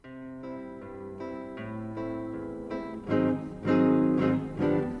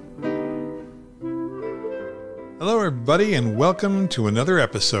Hello, everybody, and welcome to another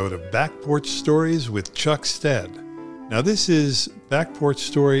episode of Back Porch Stories with Chuck Stead. Now, this is Back Porch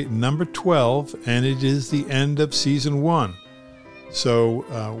Story number 12, and it is the end of Season 1. So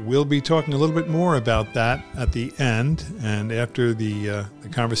we'll be talking a little bit more about that at the end and after the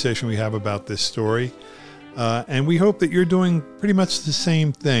conversation we have about this story. And we hope that you're doing pretty much the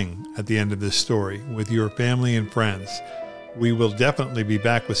same thing at the end of this story with your family and friends. We will definitely be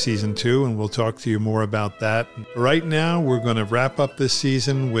back with Season 2, and we'll talk to you more about that. Right now, we're going to wrap up this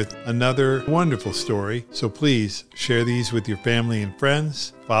season with another wonderful story. So please share these with your family and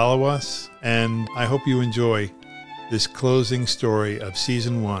friends, follow us, and I hope you enjoy this closing story of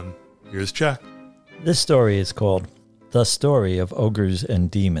Season 1. Here's Chuck. This story is called The Story of Ogers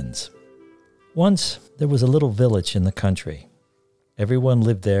and Demons. Once, there was a little village in the country. Everyone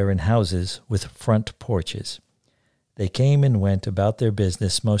lived there in houses with front porches. They came and went about their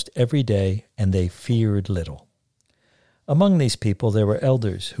business most every day, and they feared little. Among these people there were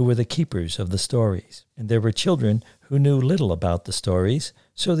elders who were the keepers of the stories, and there were children who knew little about the stories,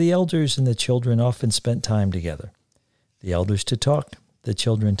 so the elders and the children often spent time together. The elders to talk, the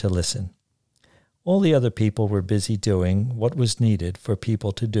children to listen. All the other people were busy doing what was needed for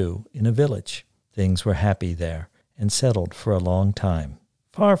people to do in a village. Things were happy there, and settled for a long time.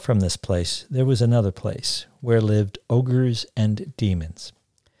 Far from this place, there was another place, where lived ogres and demons.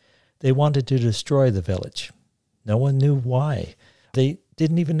 They wanted to destroy the village. No one knew why. They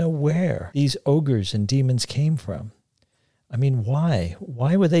didn't even know where these ogres and demons came from. I mean, why?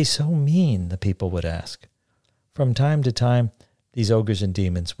 Why were they so mean, the people would ask. From time to time, these ogres and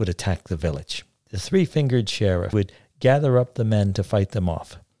demons would attack the village. The three-fingered sheriff would gather up the men to fight them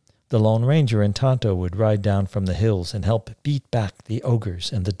off. The Lone Ranger and Tonto would ride down from the hills and help beat back the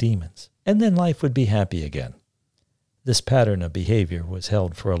ogres and the demons. And then life would be happy again. This pattern of behavior was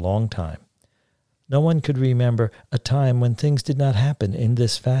held for a long time. No one could remember a time when things did not happen in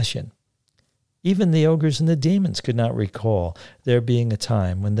this fashion. Even the ogres and the demons could not recall there being a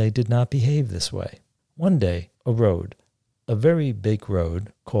time when they did not behave this way. One day, a road, a very big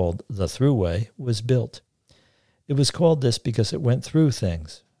road called the Thruway, was built. It was called this because it went through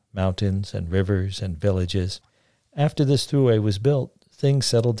things. Mountains and rivers and villages. After this thruway was built, things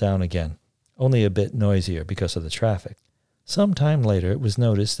settled down again, only a bit noisier because of the traffic. Some time later, it was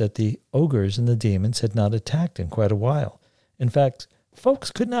noticed that the ogres and the demons had not attacked in quite a while. In fact, folks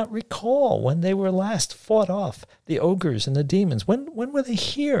could not recall when they were last fought off, the ogres and the demons. When were they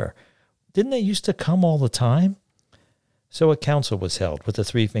here? Didn't they used to come all the time? So a council was held with the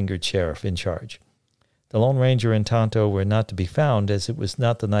three-fingered sheriff in charge. The Lone Ranger and Tonto were not to be found, as it was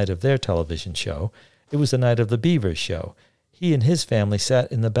not the night of their television show. It was the night of the Beavers' show. He and his family sat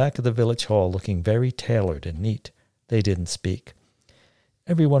in the back of the village hall looking very tailored and neat. They didn't speak.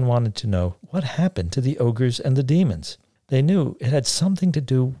 Everyone wanted to know what happened to the ogres and the demons. They knew it had something to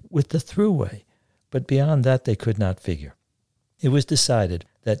do with the Thruway, but beyond that they could not figure. It was decided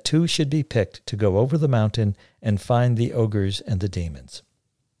that 2 should be picked to go over the mountain and find the ogres and the demons.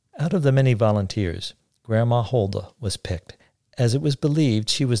 Out of the many volunteers, Grandma Huldah was picked, as it was believed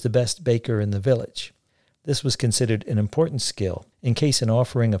she was the best baker in the village. This was considered an important skill in case an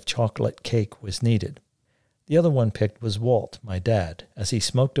offering of chocolate cake was needed. The other one picked was Walt, my dad, as he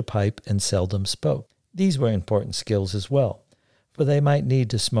smoked a pipe and seldom spoke. These were important skills as well, for they might need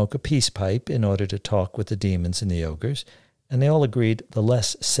to smoke a peace pipe in order to talk with the demons and the ogres, and they all agreed the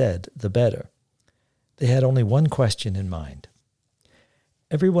less said, the better. They had only one question in mind.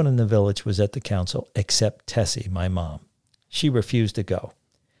 Everyone in the village was at the council except Tessie, my mom. She refused to go.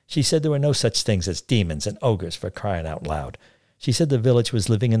 She said there were no such things as demons and ogres, for crying out loud. She said the village was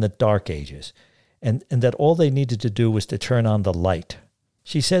living in the Dark Ages, and that all they needed to do was to turn on the light.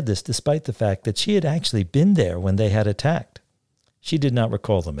 She said this despite the fact that she had actually been there when they had attacked. She did not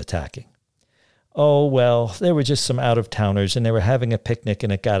recall them attacking. Oh, well, they were just some out-of-towners, and they were having a picnic,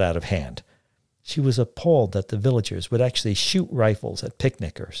 and it got out of hand. She was appalled that the villagers would actually shoot rifles at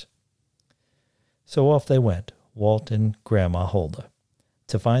picnickers. So off they went, Walt and Grandma Huldah,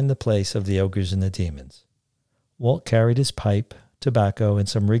 to find the place of the ogres and the demons. Walt carried his pipe, tobacco, and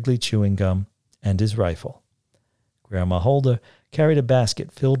some Wrigley chewing gum, and his rifle. Grandma Huldah carried a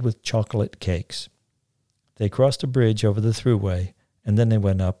basket filled with chocolate cakes. They crossed a bridge over the Thruway, and then they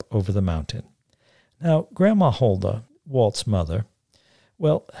went up over the mountain. Now, Grandma Huldah, Walt's mother,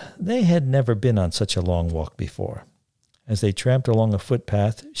 well, they had never been on such a long walk before. As they tramped along a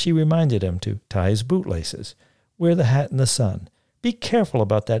footpath, she reminded him to tie his bootlaces, wear the hat in the sun, be careful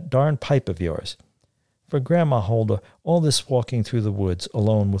about that darn pipe of yours. For Grandma Huldah, all this walking through the woods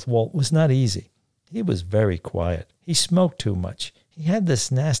alone with Walt was not easy. He was very quiet. He smoked too much. He had this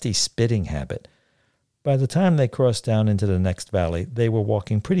nasty spitting habit. By the time they crossed down into the next valley, they were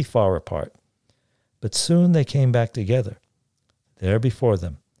walking pretty far apart. But soon they came back together. There before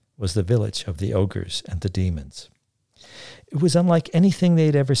them was the village of the ogres and the demons. It was unlike anything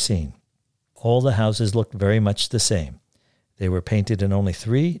they'd ever seen. All the houses looked very much the same. They were painted in only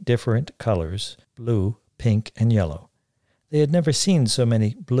 3 different colors, blue, pink, and yellow. They had never seen so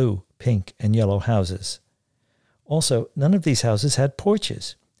many blue, pink, and yellow houses. Also, none of these houses had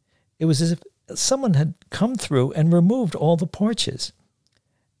porches. It was as if someone had come through and removed all the porches.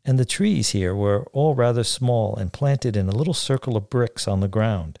 And the trees here were all rather small and planted in a little circle of bricks on the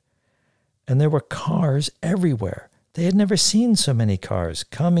ground. And there were cars everywhere. They had never seen so many cars,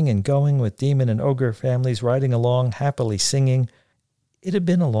 coming and going with demon and ogre families riding along, happily singing. It had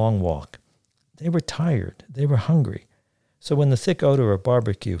been a long walk. They were tired. They were hungry. So when the thick odor of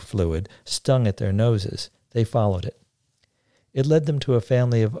barbecue fluid stung at their noses, they followed it. It led them to a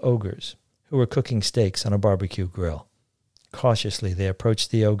family of ogres who were cooking steaks on a barbecue grill. Cautiously they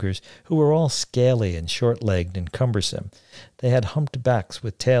approached the ogres, who were all scaly and short-legged and cumbersome. They had humped backs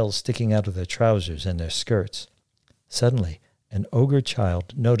with tails sticking out of their trousers and their skirts. Suddenly, an ogre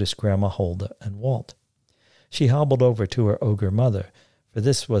child noticed Grandma Hulda and Walt. She hobbled over to her ogre mother, for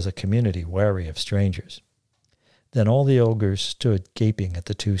this was a community wary of strangers. Then all the ogres stood gaping at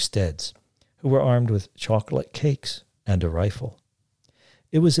the 2 steads, who were armed with chocolate cakes and a rifle.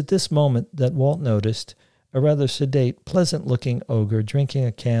 It was at this moment that Walt noticed a rather sedate, pleasant-looking ogre drinking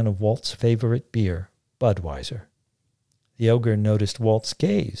a can of Walt's favorite beer, Budweiser. The ogre noticed Walt's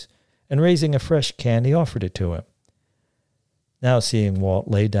gaze, and raising a fresh can, he offered it to him. Now seeing Walt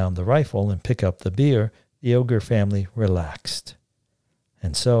lay down the rifle and pick up the beer, the ogre family relaxed.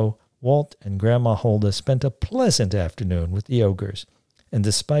 And so Walt and Grandma Hulda spent a pleasant afternoon with the ogres, and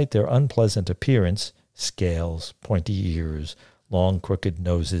despite their unpleasant appearance, scales, pointy ears, long crooked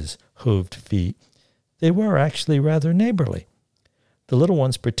noses, hooved feet, they were actually rather neighborly. The little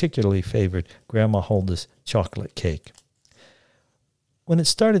ones particularly favored Grandma Hulda's chocolate cake. When it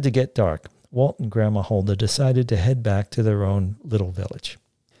started to get dark, Walt and Grandma Hulda decided to head back to their own little village.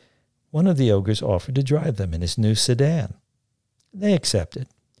 One of the ogres offered to drive them in his new sedan. They accepted,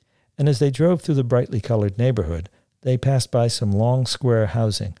 and as they drove through the brightly colored neighborhood, they passed by some long square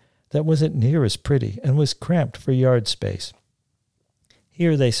housing that wasn't near as pretty and was cramped for yard space.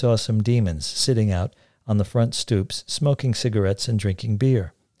 Here they saw some demons sitting out on the front stoops, smoking cigarettes and drinking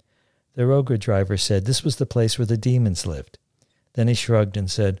beer. Their ogre driver said this was the place where the demons lived. Then he shrugged and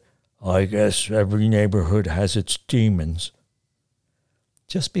said, "I guess every neighborhood has its demons."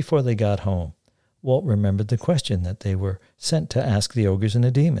 Just before they got home, Walt remembered the question that they were sent to ask the ogres and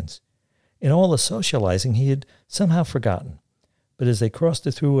the demons. In all the socializing, he had somehow forgotten. But as they crossed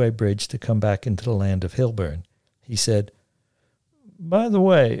the thruway bridge to come back into the land of Hilburn, he said, "By the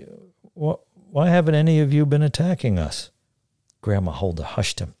way, why haven't any of you been attacking us?" Grandma Hulda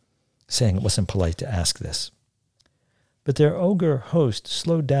hushed him, saying it wasn't polite to ask this. But their ogre host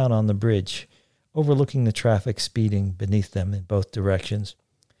slowed down on the bridge, overlooking the traffic speeding beneath them in both directions.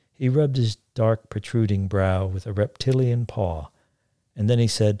 He rubbed his dark, protruding brow with a reptilian paw, and then he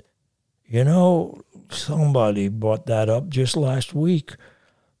said, "You know, somebody brought that up just last week.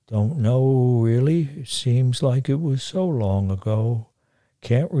 Don't know, really. It seems like it was so long ago.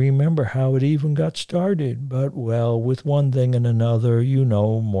 Can't remember how it even got started, but, well, with one thing and another, you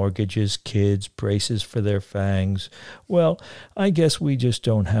know, mortgages, kids, braces for their fangs. Well, I guess we just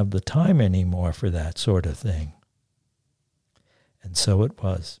don't have the time anymore for that sort of thing." And so it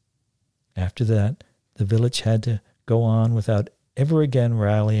was. After that, the village had to go on without ever again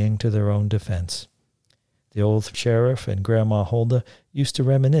rallying to their own defense. The old sheriff and Grandma Hulda used to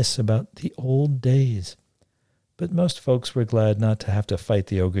reminisce about the old days. But most folks were glad not to have to fight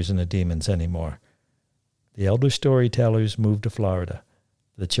the ogres and the demons anymore. The elder storytellers moved to Florida.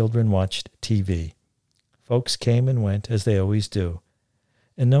 The children watched TV. Folks came and went, as they always do,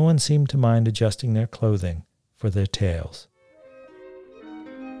 and no one seemed to mind adjusting their clothing for their tales.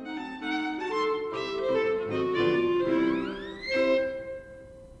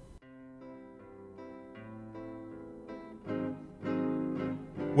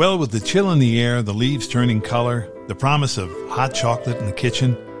 Well, with the chill in the air, the leaves turning color, the promise of hot chocolate in the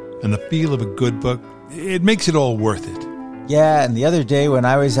kitchen, and the feel of a good book, it makes it all worth it. Yeah, and the other day when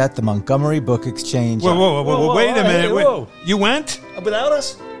I was at the Montgomery Book Exchange... Whoa, wait a minute. Whoa. You went? Without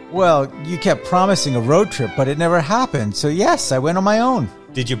us? Well, you kept promising a road trip, but it never happened. So yes, I went on my own.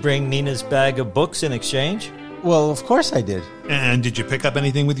 Did you bring Nina's bag of books in exchange? Well, of course I did. And did you pick up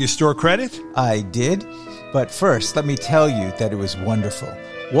anything with your store credit? I did. But first, let me tell you that it was wonderful.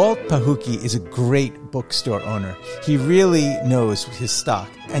 Walt Pahuki is a great bookstore owner. He really knows his stock.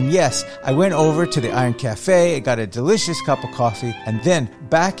 And yes, I went over to the Iron Cafe, I got a delicious cup of coffee, and then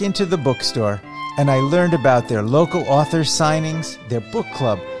back into the bookstore, and I learned about their local author signings, their book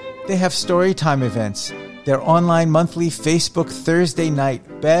club. They have story time events, their online monthly Facebook Thursday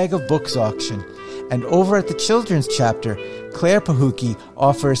night Bag of Books auction. And over at the children's chapter, Claire Pahuki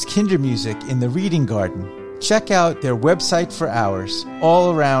offers kinder music in the reading garden. Check out their website for hours.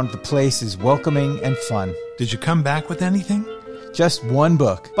 All around, the place is welcoming and fun. Did you come back with anything? Just one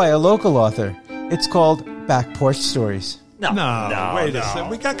book by a local author. It's called Back Porch Stories. No, wait a second.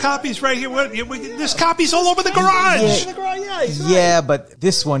 We got copies right here. There's copies all over the garage. Yeah, but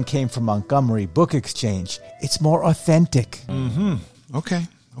this one came from Montgomery Book Exchange. It's more authentic. Mm-hmm. Okay.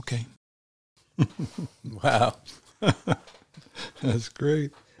 Wow. That's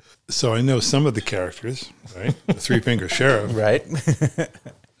great. So I know some of the characters, right? The Three-Finger Sheriff. Right.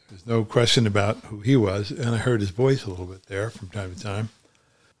 There's no question about who he was, and I heard his voice a little bit there from time to time.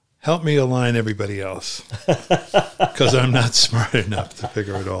 Help me align everybody else, because I'm not smart enough to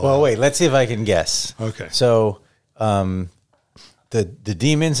figure it all out. Well, wait, let's see if I can guess. Okay. So the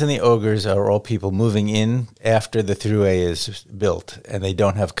demons and the ogres are all people moving in after the thruway is built, and they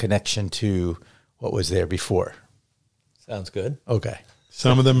don't have connection to what was there before. Sounds good. Okay.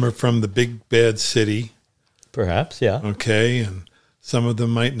 Some of them are from the big bad city. Perhaps, yeah. Okay, and some of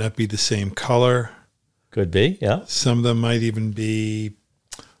them might not be the same color. Could be, yeah. Some of them might even be,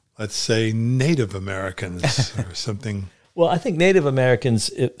 let's say, Native Americans or something. Well, I think Native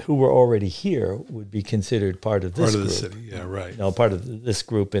Americans who were already here would be considered part of this Part of group. the city, yeah, right. Part of this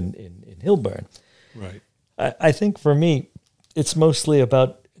group in Hillburn. Right. I think for me, it's mostly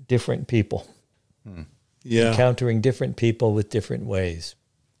about different people. Yeah. Encountering different people with different ways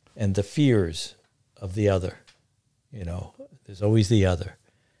and the fears of the other. There's always the other.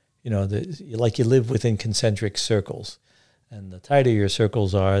 Like you live within concentric circles. And the tighter your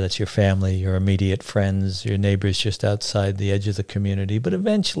circles are, that's your family, your immediate friends, your neighbors just outside the edge of the community. But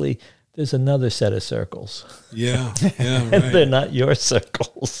eventually, there's another set of circles. Yeah, And right. they're not your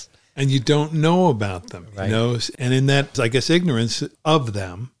circles. And you don't know about them, Right. And in that, I guess, ignorance of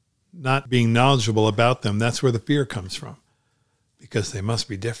them, not being knowledgeable about them, that's where the fear comes from. Because they must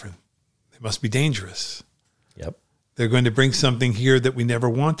be different. They must be dangerous. Yep. They're going to bring something here that we never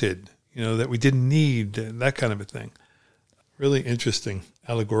wanted, that we didn't need, that kind of a thing. Really interesting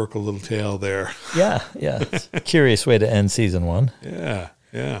allegorical little tale there. Yeah. It's a curious way to end season 1. Yeah.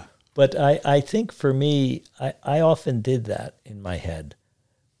 But I think for me, I often did that in my head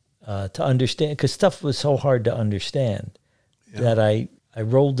to understand, because stuff was so hard to understand that I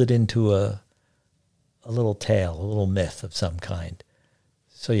rolled it into a little tale, a little myth of some kind.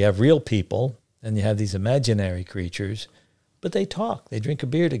 So you have real people and you have these imaginary creatures, but they talk, they drink a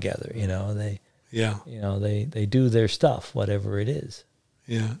beer together, they do their stuff, whatever it is.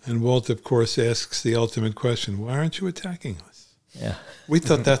 Yeah. And Walt, of course, asks the ultimate question, why aren't you attacking us? Yeah. We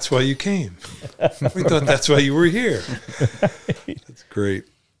thought that's why you came. We thought that's why you were here. That's great.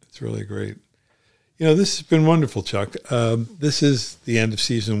 It's really great. This has been wonderful, Chuck. This is the end of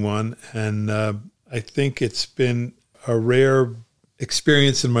season 1, and I think it's been a rare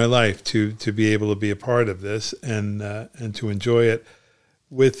experience in my life to be able to be a part of this and to enjoy it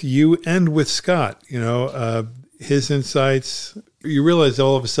with you and with Scott. His insights. You realize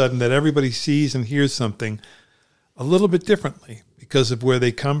all of a sudden that everybody sees and hears something a little bit differently because of where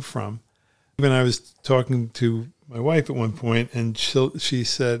they come from. Even I was talking to my wife at one point, and she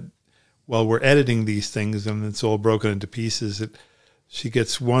said, while we're editing these things and it's all broken into pieces, she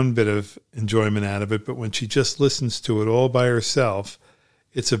gets one bit of enjoyment out of it, but when she just listens to it all by herself,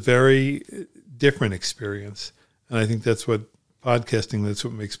 it's a very different experience. And I think that's what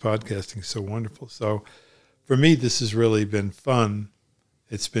makes podcasting so wonderful. So for me, this has really been fun.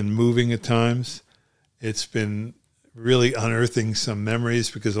 It's been moving at times. It's been really unearthing some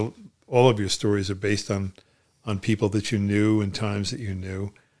memories, because all of your stories are based on people that you knew and times that you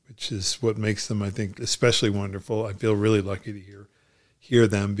knew, which is what makes them, I think, especially wonderful. I feel really lucky to hear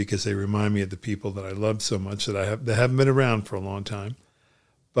them, because they remind me of the people that I love so much that haven't been around for a long time.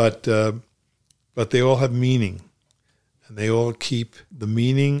 But they all have meaning, and they all keep the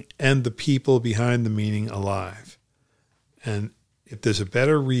meaning and the people behind the meaning alive. And if there's a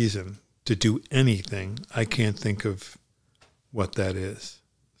better reason to do anything, I can't think of what that is.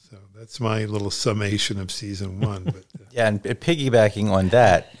 So that's my little summation of season 1. But Yeah, and piggybacking on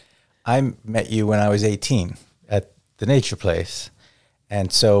that, I met you when I was 18 at the Nature Place.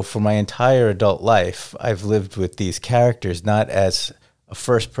 And so for my entire adult life, I've lived with these characters, not as a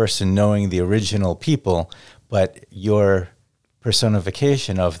first person knowing the original people, but your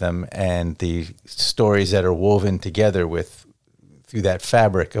personification of them and the stories that are woven together through that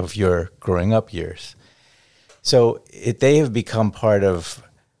fabric of your growing up years. So they have become part of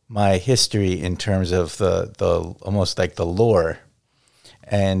my history in terms of the almost like the lore.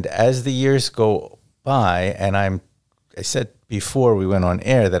 And as the years go by, and I said before we went on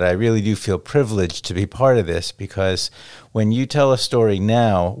air that I really do feel privileged to be part of this, because when you tell a story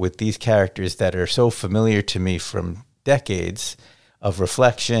now with these characters that are so familiar to me from decades of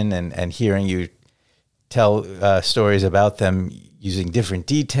reflection and hearing you tell stories about them using different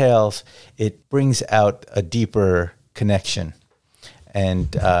details, it brings out a deeper connection.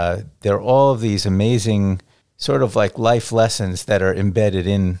 And there are all of these amazing sort of like life lessons that are embedded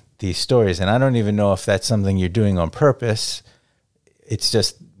in these stories. And I don't even know if that's something you're doing on purpose. It's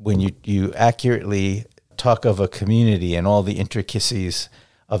just when you accurately talk of a community and all the intricacies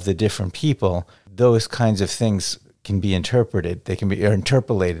of the different people, those kinds of things can be interpreted. They can be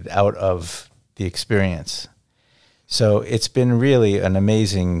interpolated out of the experience. So it's been really an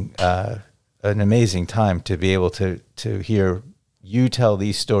amazing time to be able to hear you tell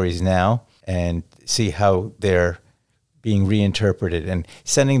these stories now and see how they're being reinterpreted and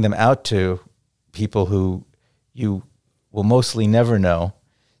sending them out to people who you will mostly never know.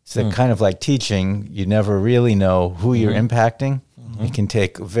 It's kind of like teaching. You never really know who you're impacting. It can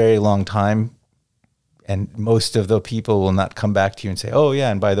take a very long time, and most of the people will not come back to you and say, oh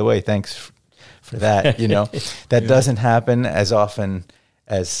yeah, and by the way, thanks for that. That doesn't happen as often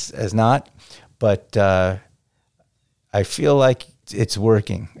as not, but I feel like it's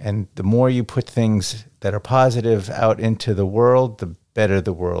working. And the more you put things that are positive out into the world, the better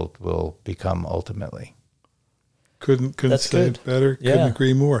the world will become ultimately. Couldn't That's say good. it better. Yeah. Couldn't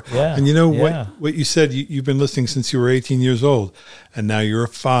agree more. Yeah. And what you said, you've been listening since you were 18 years old, and now you're a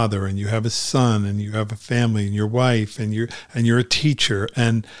father, and you have a son, and you have a family, and your wife, and you're a teacher,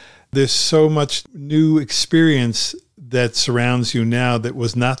 and there's so much new experience that surrounds you now that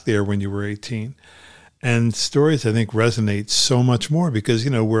was not there when you were 18. And stories, I think, resonate so much more because,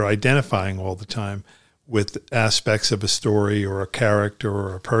 we're identifying all the time with aspects of a story or a character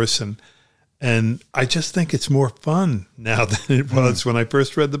or a person. And I just think it's more fun now than it was when I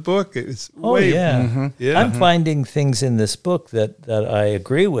first read the book. It's I'm finding things in this book that I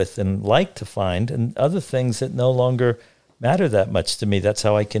agree with and like to find, and other things that no longer matter that much to me. That's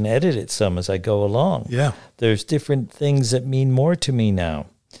how I can edit it some as I go along. Yeah. There's different things that mean more to me now,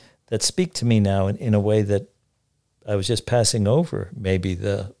 that speak to me now in a way that I was just passing over maybe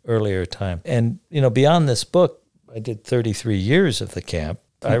the earlier time. And, beyond this book, I did 33 years of the camp.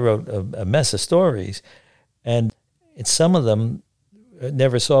 I wrote a mess of stories, and some of them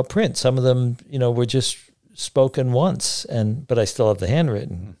never saw print. Some of them, were just spoken once, but I still have the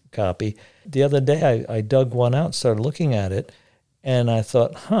handwritten copy. The other day, I dug one out, started looking at it, and I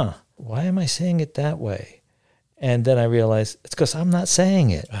thought, why am I saying it that way? And then I realized it's because I'm not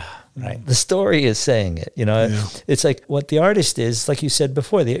saying it. Right. The story is saying it. It's like what the artist is, like you said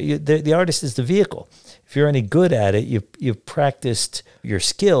before, the artist is the vehicle. If you're any good at it, you've practiced your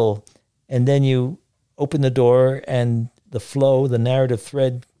skill, and then you open the door and the flow, the narrative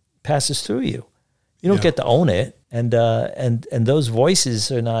thread passes through you. You don't get to own it, and those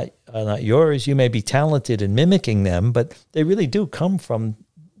voices are not yours. You may be talented in mimicking them, but they really do come from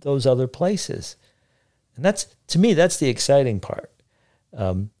those other places. And to me, that's the exciting part.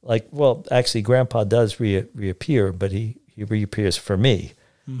 Actually, Grandpa does reappear, but he reappears for me.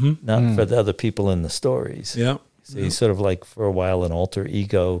 Not for the other people in the stories. Yeah. So he's sort of like, for a while, an alter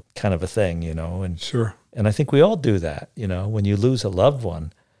ego kind of a thing, and sure. And I think we all do that, when you lose a loved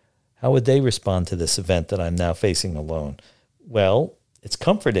one, how would they respond to this event that I'm now facing alone? Well, it's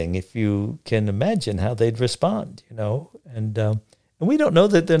comforting if you can imagine how they'd respond, and we don't know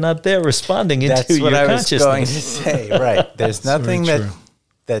that they're not there responding into That's your what consciousness. I was going to say, right. There's nothing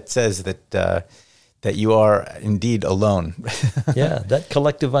that says that you are indeed alone. Yeah, that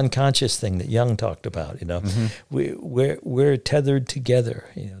collective unconscious thing that Jung talked about. We're tethered together.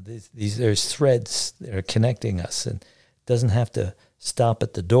 There's threads that are connecting us, and it doesn't have to stop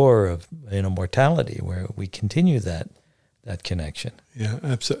at the door of mortality, where we continue that connection. Yeah,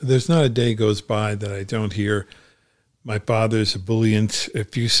 absolutely. There's not a day goes by that I don't hear my father's ebullient,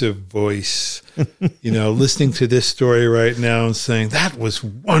 effusive voice, listening to this story right now and saying, that was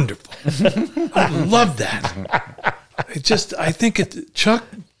wonderful. I love that. I think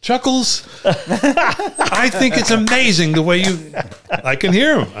Chuckles, I think it's amazing the way I can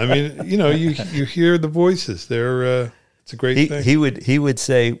hear him. I mean, you hear the voices. It's a great thing. He would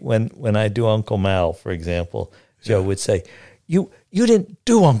say when I do Uncle Mal, for example, Joe would say, You didn't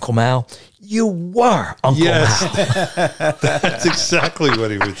do Uncle Mal. You were Uncle Mal. That's exactly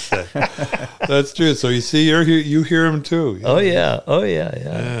what he would say. That's true. So you see, you hear him too. Oh, yeah.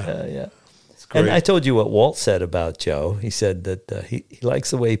 Yeah. And I told you what Walt said about Joe. He said that he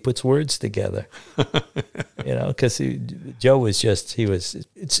likes the way he puts words together. Because Joe was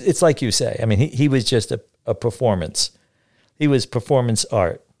it's like you say. I mean, he was just a performance. He was performance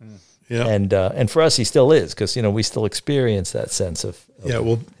art. Yeah. And for us, he still is, because, we still experience that sense of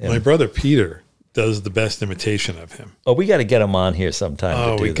him. My brother Peter does the best imitation of him. Oh, we got to get him on here sometime.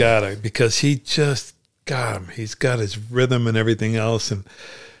 Oh, we got to, because he just got him. He's got his rhythm and everything else, and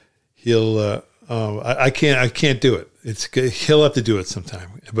he'll. I can't do it. He'll have to do it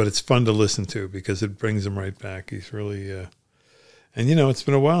sometime, but it's fun to listen to because it brings him right back. He's really, and it's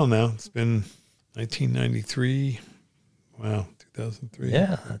been a while now. It's been 1993. Wow, 2003.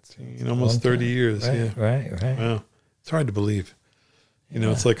 Yeah, that's almost 30 years. Right, yeah, right. Wow, it's hard to believe.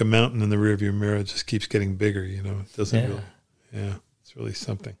 It's like a mountain in the rearview mirror. It just keeps getting bigger. It doesn't really. Yeah, it's really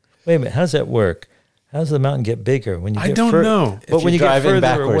something. Wait a minute, how's that work? How does the mountain get bigger when you get I don't know. But when you get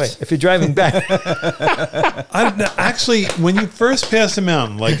further away, if you're driving back, actually, when you first pass the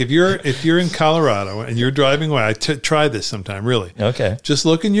mountain, like if you're in Colorado and you're driving away, I try this sometime. Really, okay. Just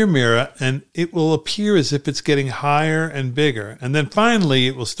look in your mirror, and it will appear as if it's getting higher and bigger, and then finally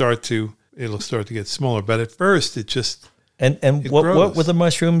it'll start to get smaller. But at first, it just And what were the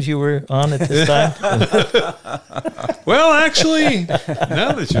mushrooms you were on at this time? Well, actually,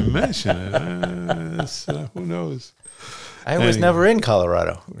 now that you mention it, who knows? I was never in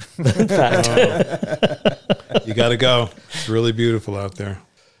Colorado. In fact. You got to go. It's really beautiful out there.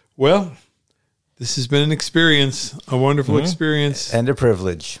 Well, this has been an experience, a wonderful experience. And a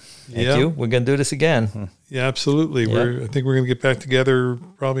privilege. Thank you. We're going to do this again. Yeah, absolutely. I think we're going to get back together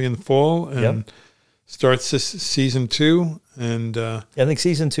probably in the fall and start season 2. And I think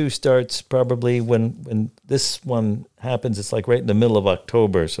season 2 starts probably when this one happens. It's like right in the middle of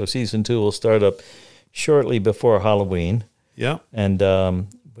October. So season 2 will start up shortly before Halloween. Yeah. And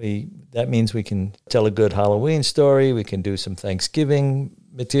that means we can tell a good Halloween story. We can do some Thanksgiving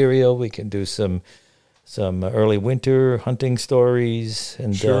material. We can do some early winter hunting stories.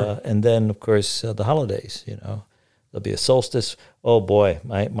 And and then, of course, the holidays, There'll be a solstice. Oh, boy,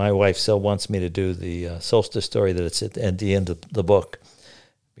 my wife still wants me to do the solstice story that it's at the end of the book,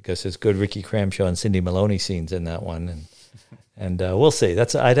 because there's good Ricky Cramshaw and Cindy Maloney scenes in that one. And we'll see.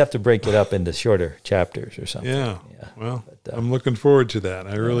 I'd have to break it up into shorter chapters or something. Yeah. Well, I'm looking forward to that.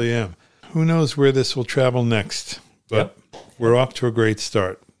 I really am. Who knows where this will travel next, but we're off to a great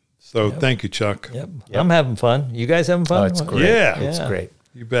start. So thank you, Chuck. Yep. I'm having fun. You guys having fun? Oh, it's great. Yeah. It's great.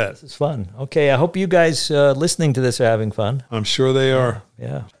 You bet. This is fun. Okay, I hope you guys listening to this are having fun. I'm sure they are.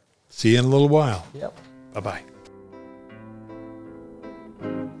 Yeah. See you in a little while. Yep. Bye-bye.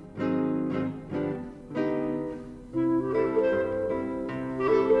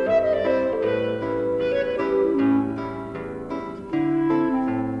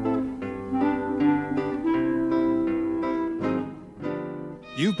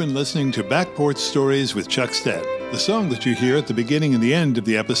 You've been listening to Back Porch Stories with Chuck Stead. The song that you hear at the beginning and the end of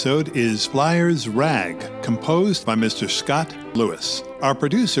the episode is Flyer's Rag, composed by Mr. Scott Lewis. Our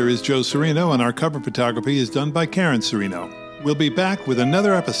producer is Joe Serino, and our cover photography is done by Karen Serino. We'll be back with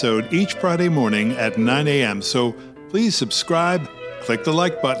another episode each Friday morning at 9 a.m., so please subscribe, click the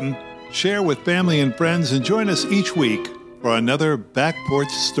like button, share with family and friends, and join us each week for another Back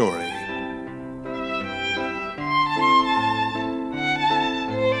Porch Story.